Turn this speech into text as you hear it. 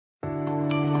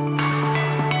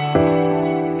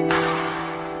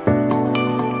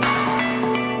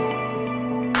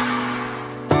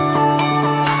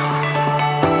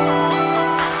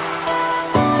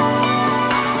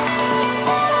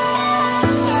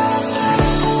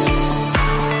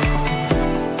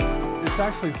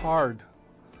actually hard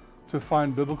to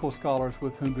find biblical scholars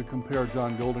with whom to compare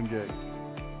John Goldingay.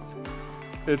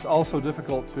 It's also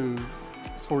difficult to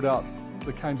sort out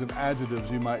the kinds of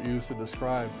adjectives you might use to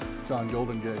describe John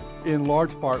Goldingay, in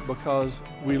large part because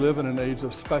we live in an age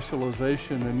of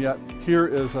specialization, and yet here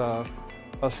is a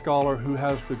scholar who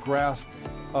has the grasp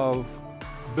of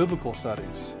biblical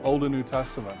studies, Old and New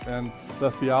Testament, and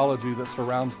the theology that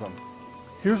surrounds them.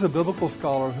 Here's a biblical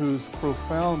scholar whose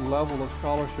profound level of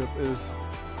scholarship is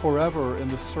forever in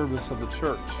the service of the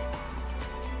church.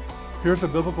 Here's a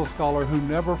biblical scholar who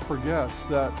never forgets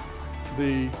that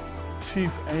the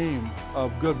chief aim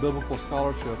of good biblical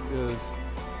scholarship is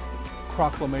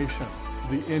proclamation,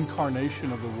 the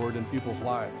incarnation of the Word in people's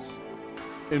lives.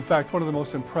 In fact, one of the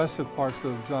most impressive parts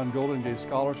of John Goldingay's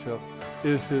scholarship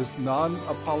is his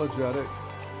non-apologetic,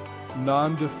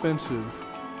 non-defensive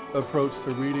approach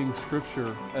to reading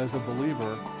Scripture as a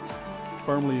believer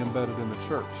firmly embedded in the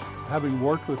church. Having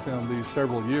worked with him these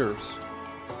several years,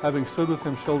 having stood with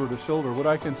him shoulder to shoulder, what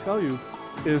I can tell you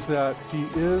is that he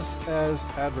is as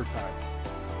advertised.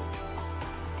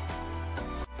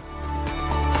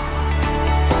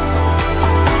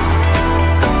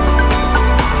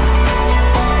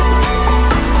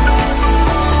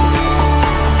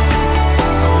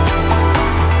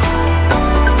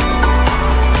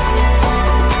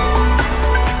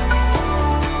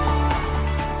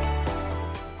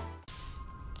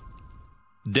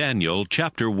 Daniel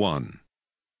chapter 1.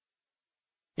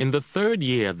 In the 3rd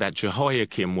year that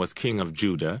Jehoiakim was king of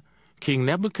Judah, King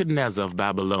Nebuchadnezzar of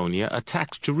Babylonia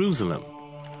attacked Jerusalem.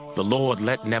 The Lord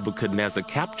let Nebuchadnezzar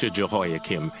capture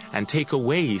Jehoiakim and take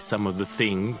away some of the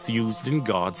things used in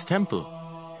God's temple.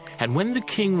 And when the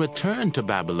king returned to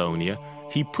Babylonia,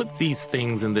 he put these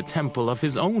things in the temple of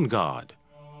his own God.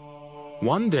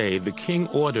 One day the king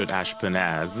ordered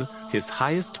Ashpenaz, his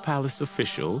highest palace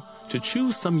official, to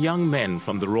choose some young men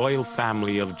from the royal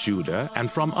family of Judah and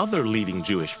from other leading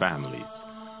Jewish families.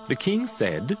 The king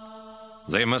said,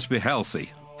 "They must be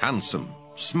healthy, handsome,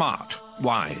 smart,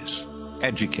 wise,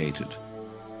 educated,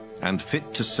 and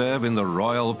fit to serve in the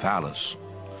royal palace.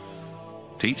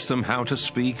 Teach them how to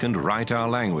speak and write our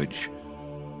language,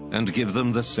 and give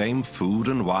them the same food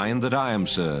and wine that I am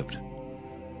served.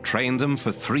 Train them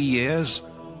for 3 years,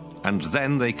 and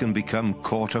then they can become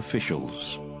court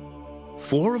officials."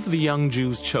 4 of the young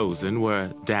Jews chosen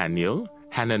were Daniel,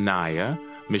 Hananiah,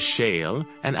 Mishael,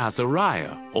 and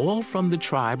Azariah, all from the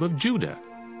tribe of Judah.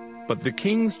 But the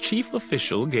king's chief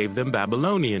official gave them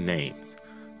Babylonian names.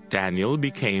 Daniel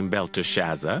became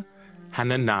Belteshazzar,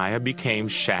 Hananiah became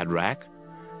Shadrach,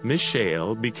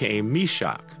 Mishael became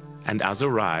Meshach, and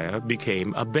Azariah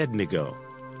became Abednego.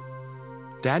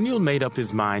 Daniel made up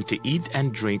his mind to eat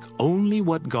and drink only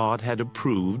what God had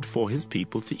approved for his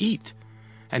people to eat.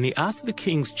 And he asked the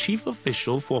king's chief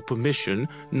official for permission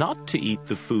not to eat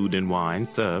the food and wine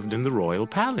served in the royal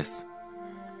palace.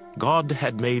 God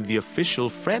had made the official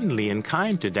friendly and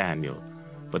kind to Daniel,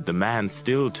 but the man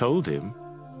still told him,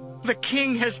 "The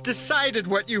king has decided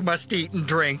what you must eat and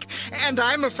drink, and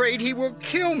I'm afraid he will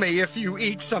kill me if you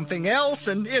eat something else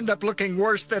and end up looking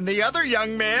worse than the other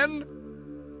young men."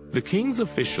 The king's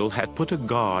official had put a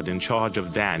guard in charge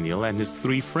of Daniel and his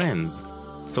 3 friends.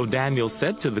 So Daniel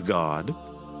said to the guard,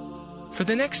 "For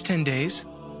the next 10 days,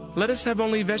 let us have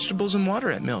only vegetables and water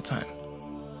at mealtime.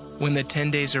 When the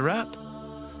 10 days are up,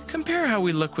 compare how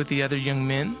we look with the other young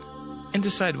men and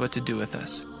decide what to do with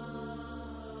us."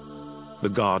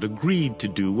 The guard agreed to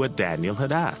do what Daniel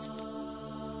had asked.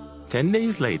 10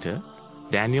 days later,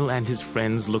 Daniel and his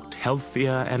friends looked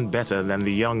healthier and better than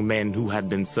the young men who had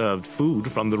been served food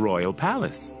from the royal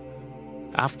palace.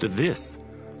 After this,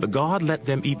 the guard let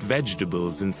them eat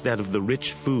vegetables instead of the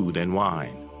rich food and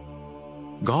wine.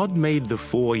 God made the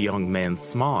 4 young men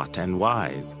smart and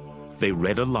wise. They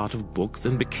read a lot of books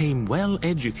and became well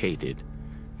educated.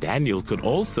 Daniel could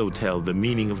also tell the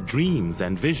meaning of dreams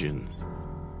and visions.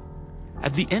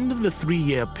 At the end of the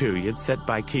 3-year period set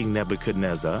by King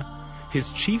Nebuchadnezzar,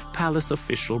 his chief palace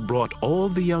official brought all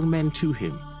the young men to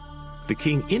him. The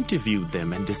king interviewed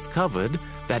them and discovered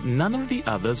that none of the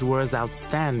others were as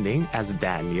outstanding as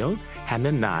Daniel,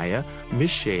 Hananiah,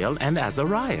 Mishael, and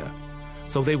Azariah.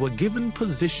 So they were given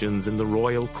positions in the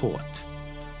royal court.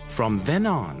 From then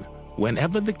on,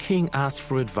 whenever the king asked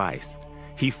for advice,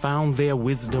 he found their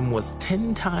wisdom was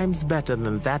 10 times better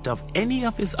than that of any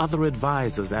of his other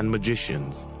advisors and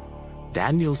magicians.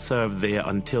 Daniel served there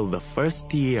until the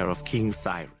 1st year of King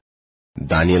Cyrus.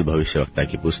 Daniel भविष्यवक्ता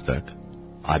की पुस्तक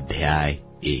अध्याय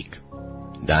 1।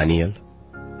 Daniel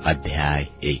अध्याय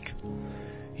 1।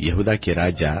 यहूदा के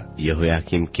राजा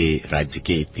यहोयाकीम के राज्य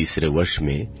के 3रे वर्ष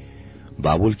में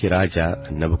बाबुल के राजा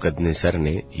नबूकदनेस्सर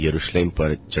ने यरूशलेम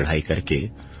पर चढ़ाई करके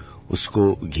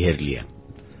उसको घेर लिया।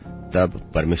 तब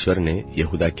परमेश्वर ने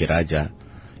यहूदा के राजा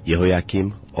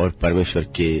यहोयाकीम और परमेश्वर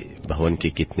के भवन के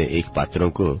कितने एक पात्रों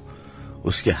को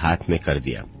उसके हाथ में कर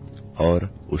दिया, और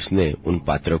उसने उन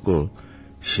पात्रों को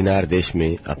शिनार देश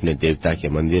में अपने देवता के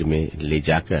मंदिर में ले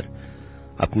जाकर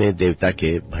अपने देवता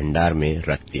के भंडार में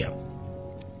रख दिया।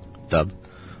 तब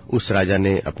उस राजा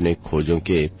ने अपने खोजों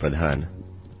के प्रधान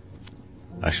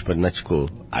अश्पनच को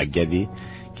आज्ञा दी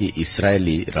कि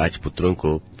इस्राएली राजपुत्रों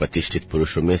को प्रतिष्ठित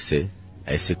पुरुषों में से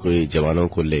ऐसे कोई जवानों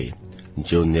को ले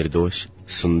जो निर्दोष,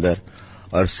 सुंदर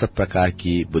और सब प्रकार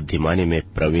की बुद्धिमानी में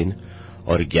प्रवीण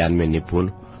और ज्ञान में निपुण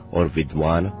और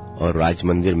विद्वान और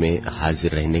राजमंदिर में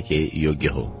हाजिर रहने के योग्य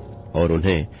हो, और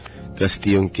उन्हें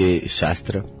कसदियों के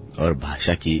शास्त्र और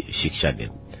भाषा की शिक्षा दे।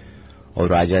 और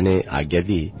राजा ने आज्ञा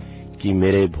दी कि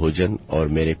मेरे भोजन और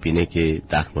मेरे पीने के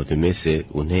दाखमधु में से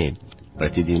उन्हें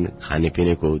प्रतिदिन खाने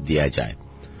पीने को दिया जाए,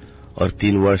 और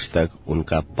 3 वर्ष तक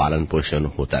उनका पालन पोषण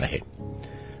होता रहे।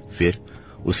 फिर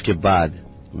उसके बाद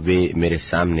वे मेरे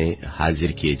सामने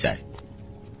हाजिर किए जाए,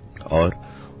 और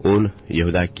उन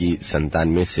यहूदा की संतान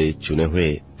में से चुने हुए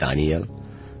दानियल,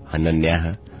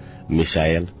 हनन्याह,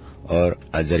 मिशाएल और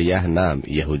अजर्याह नाम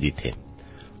यहूदी थे।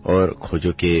 और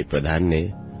खोजों के प्रधान ने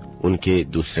उनके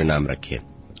दूसरे नाम रखे,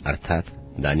 अर्थात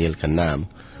दानियल का नाम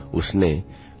उसने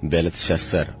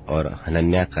बेलतशस्सर और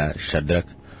हनन्याह का शद्रक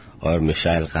और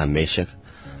मिशाएल का मेशक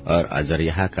और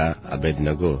अजर्याह का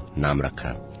अबेदनगो नाम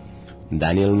रखा।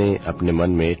 दानियल ने अपने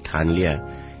मन में ठान लिया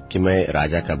कि मैं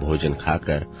राजा का भोजन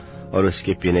खाकर और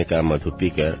उसके पीने का मधु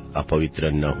पीकर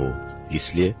अपवित्र न हो,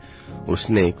 इसलिए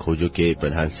उसने खोजों के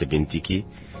प्रधान से विनती की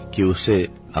कि उसे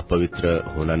अपवित्र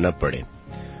होना न पड़े।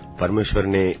 परमेश्वर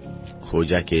ने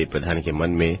खोजा के प्रधान के मन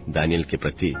में दानियल के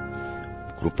प्रति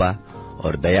कृपा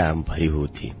और दया भरी हुई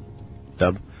थी।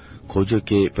 तब खोजों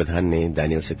के प्रधान ने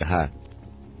दानियल से कहा,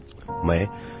 मैं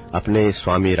अपने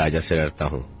स्वामी राजा से डरता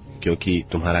हूँ, क्योंकि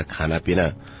तुम्हारा खाना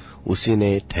पीना उसी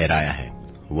ने ठहराया है।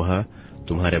 वह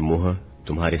तुम्हारे मुंह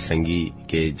तुम्हारे संगी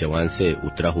के जवान से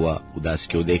उतरा हुआ उदास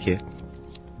क्यों देखे?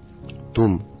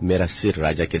 तुम मेरा सिर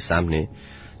राजा के सामने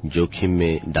जोखिम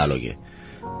में डालोगे।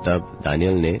 तब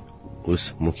दानियल ने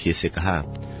उस मुखिए से कहा,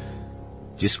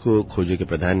 जिसको खोजों के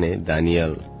प्रधान ने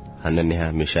दानियल,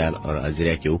 हनन्याह, मिशाएल और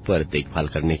अजर्याह के ऊपर देखभाल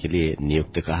करने के लिए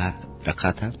नियुक्त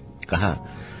रखा था, कहा,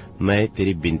 मैं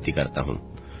तेरी विनती करता हूँ,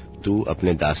 तू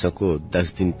अपने दासों को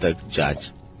 10 दिन तक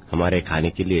जांच, हमारे खाने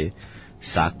के लिए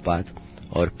साग-पात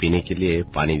और पीने के लिए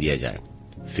पानी दिया जाए।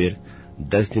 फिर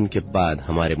 10 दिन के बाद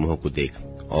हमारे मुंह को देख,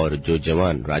 और जो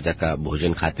जवान राजा का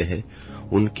भोजन खाते हैं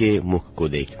उनके मुख को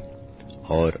देख,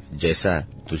 और जैसा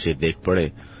तुझे देख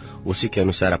पड़े उसी के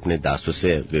अनुसार अपने दासों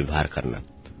से व्यवहार करना।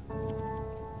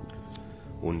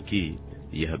 उनकी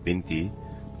यह विनती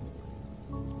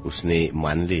उसने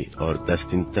मान ली और 10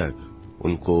 दिन तक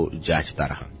उनको जांचता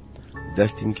रहा।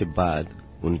 10 दिन के बाद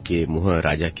उनके मुंह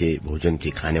राजा के भोजन के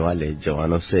खाने वाले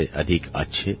जवानों से अधिक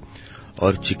अच्छे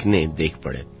और चिकने देख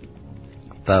पड़े।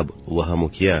 तब वह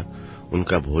मुखिया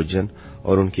उनका भोजन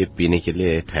और उनके पीने के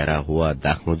लिए ठहरा हुआ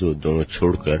दाखमधु दोनों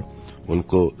छोड़कर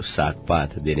उनको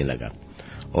साग-पात देने लगा।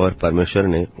 और परमेश्वर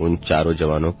ने उन चारों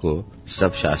जवानों को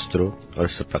सब शास्त्रों और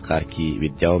सब प्रकार की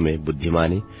विद्याओं में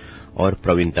बुद्धिमानी और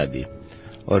प्रवीणता दी,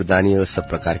 और दानियल सब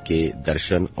प्रकार के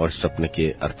दर्शन और स्वप्न के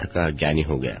अर्थ का ज्ञानी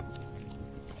हो गया।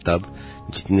 तब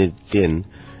जितने दिन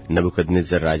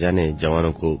नबूकदनेस्सर राजा ने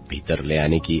जवानों को भीतर ले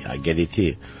आने की आज्ञा दी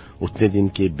थी, उतने दिन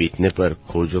के बीतने पर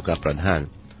खोजों का प्रधान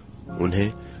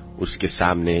उन्हें उसके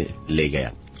सामने ले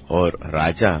गया, और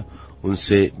राजा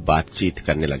उनसे बातचीत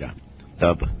करने लगा।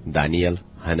 तब दानियल,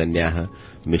 हनन्याह,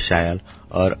 मिशाएल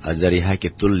और अजर्याह के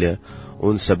तुल्य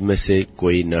उन सब में से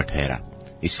कोई न ठहरा,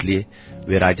 इसलिए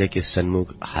वे राजा के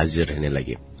सन्मुख हाजिर रहने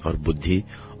लगे, और बुद्धि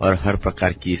और हर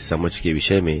प्रकार की समझ के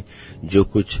विषय में जो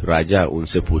कुछ राजा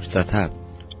उनसे पूछता था,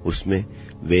 उसमें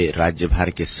वे राज्यभार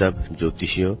के सब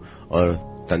ज्योतिषियों और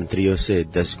तंत्रियों से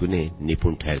 10 गुने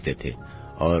निपुण ठहरते थे।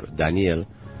 और दानियल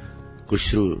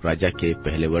कुश्रू राजा के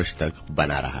पहले वर्ष तक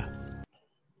बना रहा।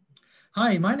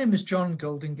 Hi, my name is John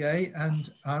Goldingay, and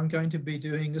I'm going to be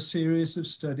doing a series of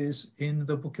studies in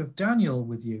the book of Daniel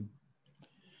with you.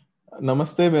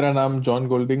 नमस्ते, मेरा नाम जॉन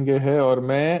गोल्डिंगे है और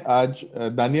मैं आज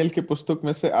दानियल की पुस्तक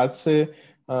में से आज से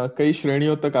कई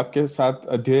श्रेणियों तक आपके साथ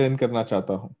अध्ययन करना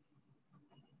चाहता हूं।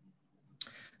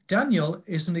 Daniel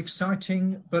is an exciting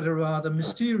but a rather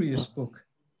mysterious book.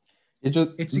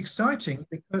 It's exciting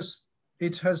because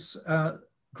it has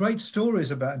great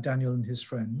stories about Daniel and his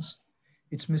friends.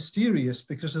 It's mysterious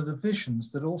because of the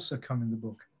visions that also come in the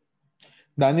book.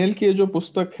 Daniel की जो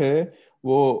पुस्तक है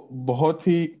वो बहुत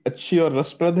ही अच्छी और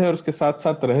रसप्रद है और उसके साथ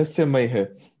साथ रहस्यमय है,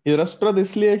 ये रसप्रद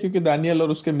इसलिए है क्योंकि दानियल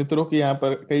और उसके मित्रों की यहाँ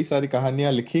पर कई सारी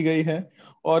कहानियां लिखी गई हैं,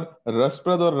 और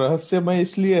रसप्रद और रहस्यमय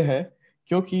इसलिए है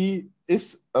क्योंकि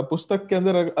इस पुस्तक के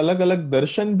अंदर अलग अलग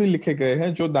दर्शन भी लिखे गए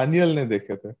हैं जो दानियल ने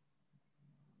देखे थे।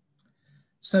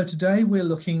 So today we're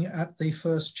looking at the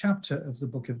first chapter of the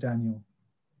book of Daniel.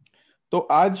 तो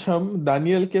आज हम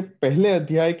दानियल के पहले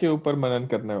अध्याय के ऊपर मनन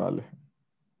करने वाले हैं।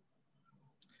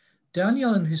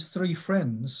 Daniel and his three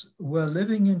friends were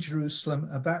living in Jerusalem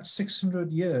about 600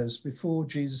 years before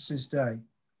Jesus' day.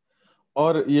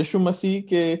 और यीशु मसीह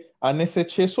के आने से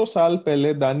 600 साल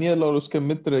पहले दानियल और उसके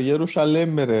मित्र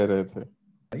यरूशलेम में रह रहे थे।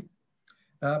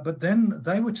 But then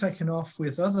they were taken off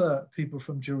with other people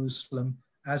from Jerusalem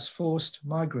as forced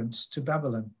migrants to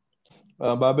Babylon.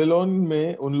 Babylon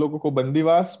में उन लोगों को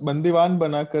बंदीवान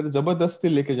बनाकर जबरदस्ती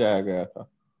लेके जाया गया था।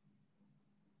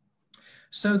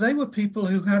 So they were people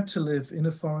who had to live in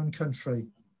a foreign country.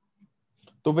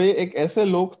 तो वे एक ऐसे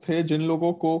लोग थे जिन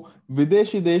लोगों को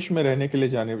विदेशी देश में रहने के लिए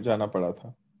जाना पड़ा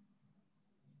था।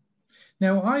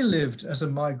 Now, I lived as a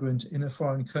migrant in a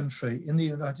foreign country in the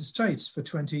United States for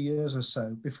 20 years or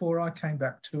so before I came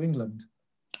back to England.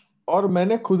 और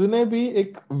मैंने खुद ने भी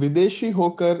एक विदेशी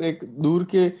होकर एक दूर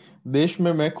के देश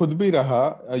में मैं खुद भी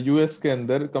रहा, यूएस के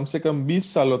अंदर कम से कम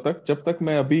 20 सालों तक, जब तक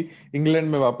मैं अभी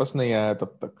इंग्लैंड में वापस नहीं आया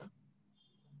तब तक।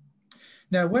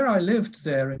 Now, where I lived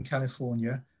there in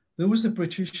California, there was a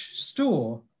British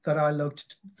store that I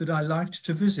liked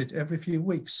to visit every few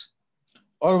weeks.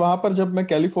 और वहां पर जब मैं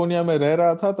कैलिफोर्निया में रह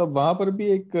रहा था तब वहां पर भी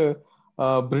एक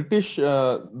ब्रिटिश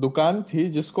दुकान थी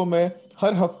जिसको मैं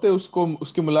हर हफ्ते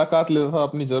उसकी मुलाकात लेता था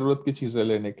अपनी जरूरत की चीजें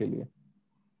लेने के लिए।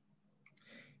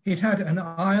 It had an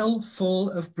aisle full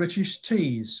of British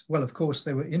teas. Well, of course,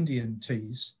 they were Indian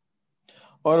teas.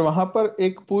 और वहां पर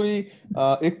एक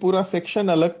पूरा सेक्शन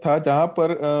अलग था जहां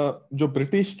पर जो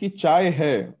ब्रिटिश की चाय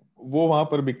है वो वहां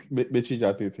पर बेची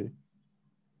जाती थी।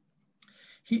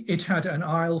 It had an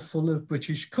aisle full of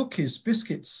British cookies,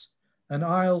 biscuits, an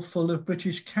aisle full of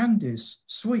British candies,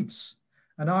 sweets,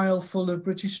 an aisle full of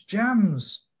British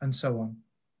jams, and so on.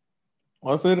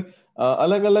 और फिर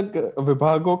अलग अलग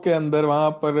विभागों के अंदर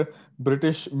वहां पर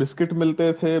ब्रिटिश बिस्किट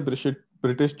मिलते थे,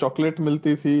 ब्रिटिश चॉकलेट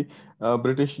मिलती थी,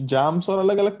 ब्रिटिश जैम्स और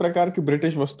अलग अलग प्रकार की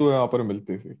ब्रिटिश वस्तुएं वहां पर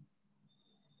मिलती थी।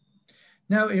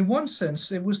 Now, in one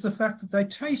sense, it was the fact that they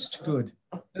taste good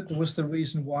that was the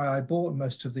reason why I bought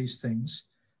most of these things.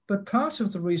 But part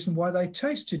of the reason why they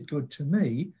tasted good to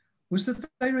me was that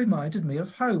they reminded me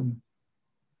of home.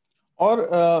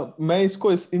 और मैं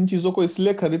इन चीजों को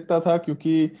इसलिए खरीदता था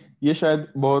क्योंकि ये शायद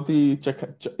बहुत ही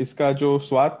इसका जो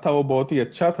स्वाद था वो बहुत ही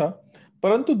अच्छा था,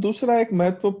 परंतु दूसरा एक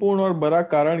महत्वपूर्ण और बड़ा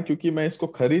कारण क्योंकि मैं इसको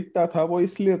खरीदता था वो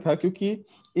इसलिए था क्योंकि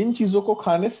इन चीजों को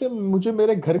खाने से मुझे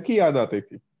मेरे घर की याद आती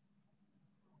थी।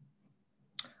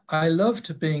 I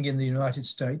loved being in the United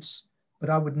States, but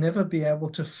I would never be able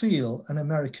to feel an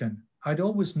American. I'd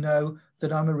always know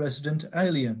that I'm a resident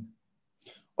alien.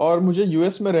 और मुझे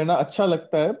यूएस में रहना अच्छा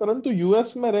लगता है, परंतु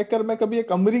यूएस में रहकर मैं कभी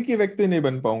एक अमेरिकी व्यक्ति नहीं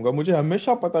बन पाऊंगा। मुझे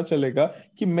हमेशा पता चलेगा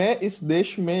कि मैं इस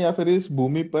देश में या फिर इस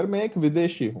भूमि पर मैं एक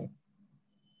विदेशी हूं।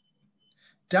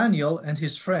 Daniel and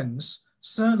his friends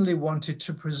certainly wanted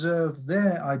to preserve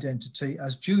their identity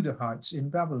as Judahites in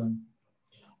Babylon.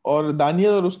 और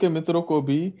दानियल और उसके मित्रों को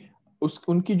भी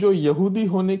उनकी जो यहूदी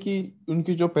होने की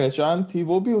उनकी जो पहचान थी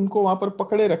वो भी उनको वहां पर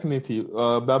पकड़े रखनी थी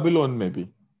बाबिलोन में भी।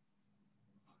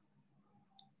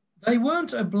 They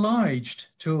weren't obliged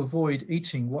to avoid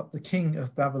eating what the king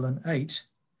of Babylon ate.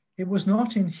 It was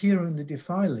not inherently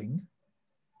defiling.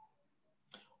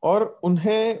 और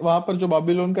उन्हें वहां पर जो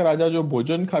बाबिलोन का राजा जो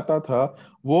भोजन खाता था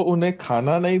वो उन्हें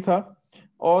खाना नहीं था,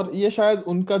 और ये शायद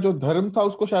उनका जो धर्म था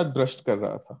उसको शायद भ्रष्ट कर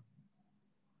रहा था।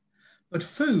 But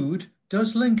food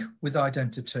does link with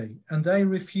identity, and they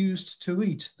refused to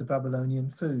eat the Babylonian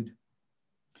food.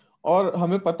 और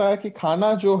हमें पता है कि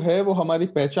खाना जो है वो हमारी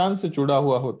पहचान से जुड़ा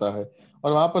हुआ होता है,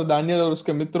 और वहां पर दानियल और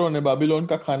उसके मित्रों ने बाबिलोन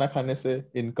का खाना खाने से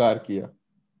इनकार किया।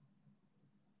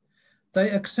 They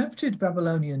accepted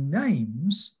Babylonian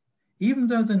names, even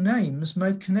though the names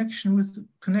made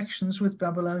connections with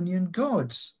Babylonian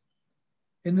gods,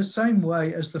 in the same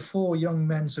way as the four young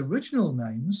men's original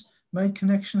names made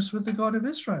connections with the God of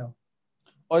Israel.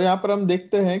 और यहाँ पर हम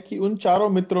देखते हैं कि उन चारों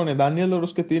मित्रों ने, दानियल और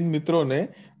उसके 3 मित्रों ने,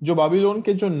 जो बाबिलोन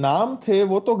के जो नाम थे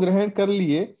वो तो ग्रहण कर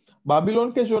लिए,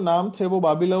 बाबिलोन के जो नाम थे वो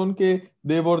बाबिलोन के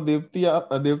देव और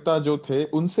देवता जो थे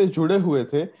उनसे जुड़े हुए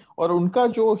थे, और उनका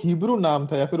जो हिब्रू नाम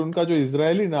था या फिर उनका जो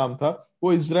इजरायली नाम था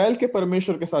वो इजराइल के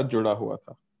परमेश्वर के साथ जुड़ा हुआ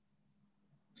था।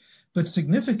 But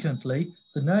significantly,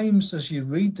 the names as you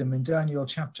read them in Daniel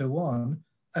chapter 1,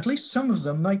 at least some of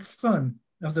them make fun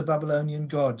of the Babylonian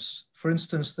gods. For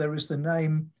instance, there is the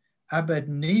name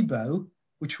Abed-Nebo,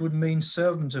 which would mean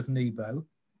servant of Nebo,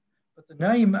 The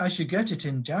name, as you get it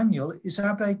in Daniel, is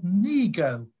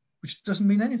Abednego, which doesn't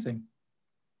mean anything.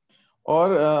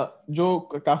 और जो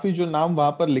काफी जो नाम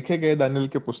वहां पर लिखे गए Daniel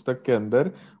के पुस्तक के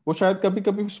अंदर, वो शायद कभी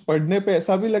कभी पढ़ने पे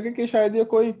ऐसा भी लगे कि शायद ये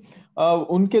कोई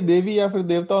उनके देवी या फिर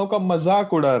देवताओं का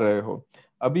मजाक उड़ा रहे हो।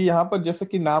 अभी यहाँ पर जैसे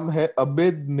कि नाम है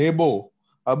अबेद नेबो।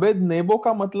 अबेद नेबो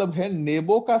का मतलब है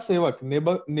नेबो का सेवक।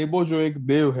 नेबो जो एक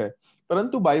देव है,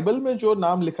 परंतु बाइबल में जो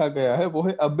नाम लिखा गया है वो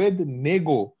है अबेद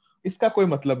नेगो। इसका कोई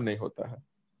मतलब नहीं होता है।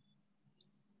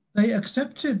 They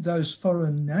accepted those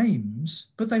foreign names,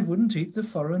 but they wouldn't eat the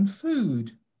foreign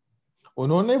food.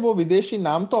 उन्होंने वो विदेशी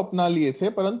नाम तो अपना लिए थे,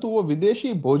 परंतु वो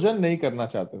विदेशी भोजन नहीं करना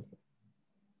चाहते थे।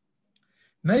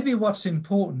 Maybe what's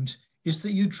important is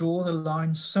that you draw the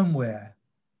line somewhere.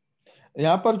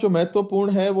 यहाँ पर जो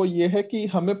महत्वपूर्ण है वो ये है कि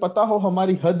हमें पता हो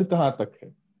हमारी हद कहाँ तक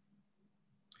है।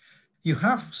 You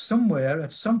have somewhere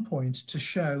at some point to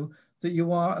show that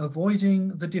you are avoiding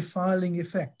the defiling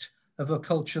effect of a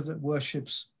culture that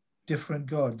worships different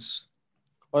gods.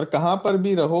 और कहां पर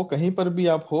भी रहो, कहीं पर भी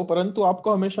आप हो, परंतु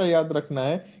आपको हमेशा याद रखना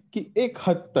है कि एक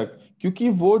हद तक, क्योंकि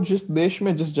वो जिस देश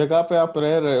में जिस जगह पे आप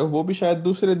रह रहे हो वो भी शायद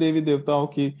दूसरे देवी देवताओं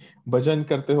की भजन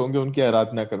करते होंगे, उनकी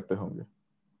आराधना करते होंगे।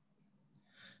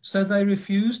 So they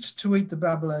refused to eat the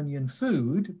Babylonian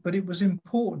food, but it was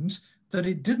important that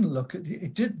it didn't look at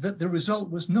it did that the result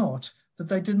was not that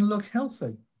they didn't look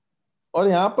healthy. और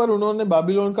यहाँ पर उन्होंने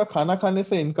बाबिलोन का खाना खाने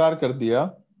से इनकार कर दिया,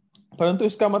 परंतु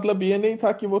इसका मतलब ये नहीं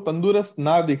था कि वो तंदुरुस्त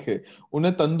ना दिखे।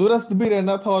 उन्हें तंदुरुस्त भी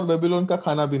रहना था और बाबिलोन का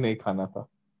खाना भी नहीं खाना था।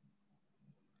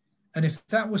 And if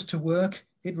that was to work,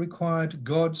 it required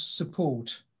God's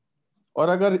support. और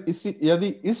अगर यदि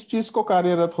इस चीज को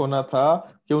कार्यरत होना था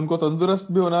कि उनको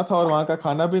तंदुरुस्त भी होना था और वहां का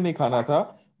खाना भी नहीं खाना था,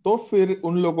 तो फिर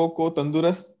उन लोगों को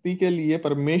तंदुरुस्ती के लिए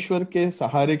परमेश्वर के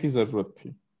सहारे की जरूरत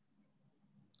थी।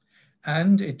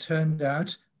 And it turned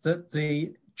out that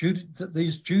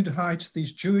these Judahites,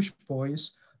 these Jewish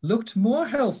boys, looked more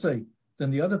healthy than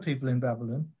the other people in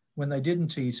Babylon when they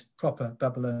didn't eat proper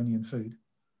Babylonian food.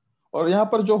 और यहाँ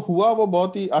पर जो हुआ वो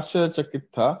बहुत ही आश्चर्यचकित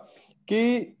था कि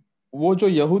वो जो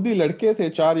यहूदी लड़के थे,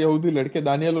 4 यहूदी लड़के,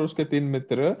 दानियल और उसके 3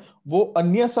 मित्र, वो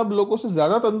अन्य सब लोगों से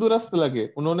ज्यादा तंदुरुस्त लगे।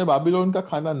 उन्होंने बाबिलोन का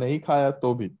खाना नहीं खाया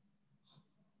तो भी।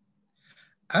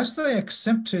 As they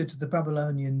accepted the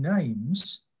Babylonian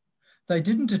names, they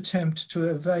didn't attempt to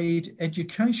evade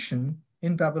education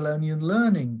in Babylonian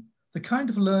learning, the kind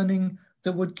of learning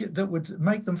that would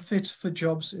make them fit for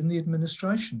jobs in the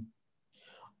administration.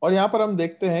 और यहाँ पर हम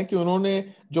देखते हैं कि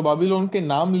उन्होंने जो बाबिलोन के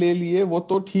नाम ले लिए वो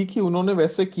तो ठीक ही, उन्होंने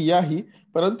वैसे किया ही,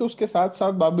 परंतु उसके साथ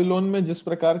साथ बाबिलोन में जिस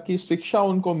प्रकार की शिक्षा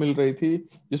उनको मिल रही थी,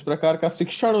 जिस प्रकार का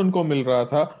शिक्षण उनको मिल रहा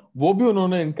था, वो भी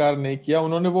उन्होंने इनकार नहीं किया।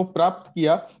 उन्होंने वो प्राप्त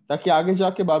किया ताकि आगे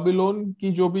जाके बाबिलोन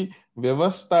की जो भी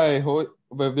व्यवस्थाएं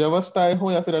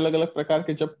हो या फिर अलग अलग प्रकार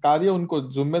के जब कार्य उनको,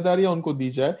 जिम्मेदारियां उनको दी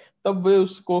जाए, तब वे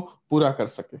उसको पूरा कर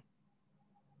सके।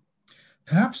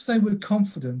 Perhaps they were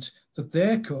confident that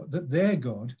their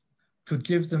God could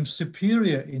give them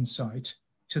superior insight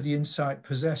to the insight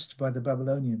possessed by the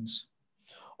Babylonians.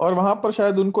 और वहां पर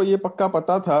शायद उनको ये पक्का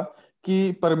पता था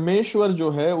कि परमेश्वर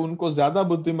जो है उनको ज्यादा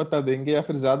बुद्धिमत्ता देंगे या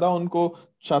फिर ज्यादा उनको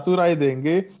चातुराई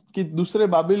देंगे कि दूसरे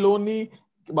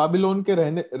बाबिलोन के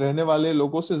रहने वाले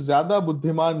लोगों से ज्यादा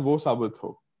बुद्धिमान वो साबित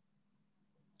हो।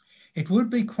 It would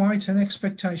be quite an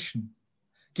expectation,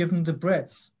 given the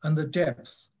breadth and the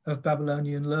depth of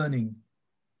Babylonian learning.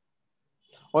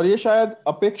 और ये शायद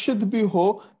अपेक्षित भी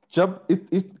हो जब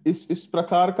इस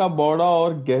प्रकार का बड़ा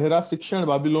और गहरा शिक्षण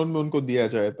बाबिलोन में उनको दिया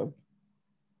जाए तब।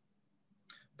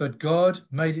 But God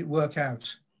made it work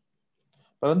out.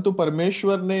 परंतु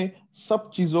परमेश्वर ने सब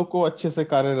चीजों को अच्छे से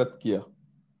कार्यरत किया।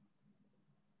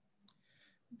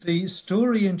 The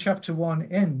story in chapter 1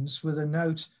 ends with a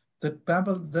note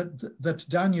that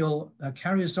Daniel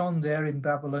carries on there in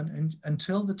Babylon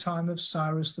until the time of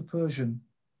Cyrus the Persian.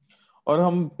 और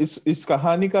हम इस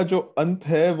कहानी का जो अंत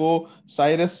है वो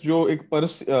साइरस जो एक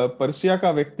पर्सिया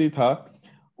का व्यक्ति था,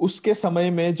 उसके समय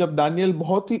में जब दानियल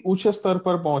बहुत ही ऊंचे स्तर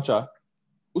पर पहुंचा,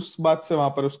 उस बात से वहां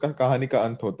पर उसका कहानी का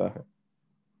अंत होता है।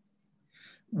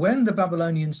 When the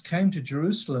Babylonians came to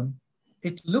Jerusalem,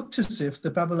 it looked as if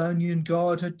the Babylonian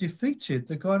God had defeated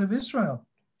the God of Israel.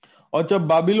 और जब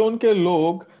बाबिलोन के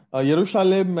लोग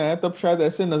यरूशलेम में, तब शायद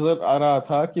ऐसे नजर आ रहा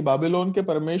था कि बाबिलोन के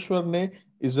परमेश्वर ने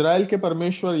इजराइल के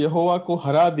परमेश्वर यहोवा को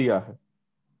हरा दिया है।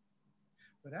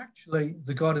 But actually,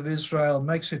 the God of Israel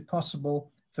makes it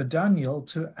possible for Daniel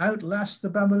to outlast the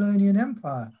Babylonian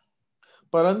Empire.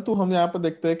 परंतु हम यहाँ पर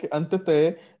देखते हैं कि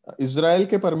अंततः इजराइल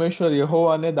के परमेश्वर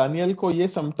यहोवा ने दानियल को ये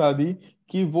समता दी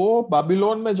कि वो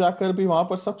बाबिलोन में जाकर भी वहां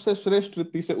पर सबसे श्रेष्ठ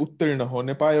रीति से उत्तीर्ण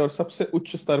होने पाए और सबसे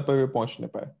उच्च स्तर पर वे पहुंचने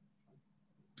पाए।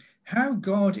 How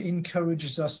God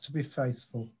encourages us to be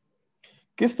faithful.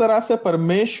 किस तरह से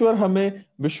परमेश्वर हमें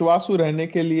विश्वासु रहने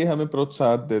के लिए हमें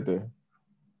प्रोत्साहन देते हैं।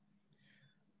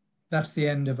 That's the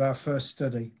end of our first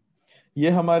study. ये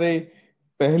हमारे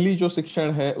पहली जो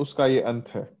शिक्षण है उसका ये अंत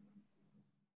है।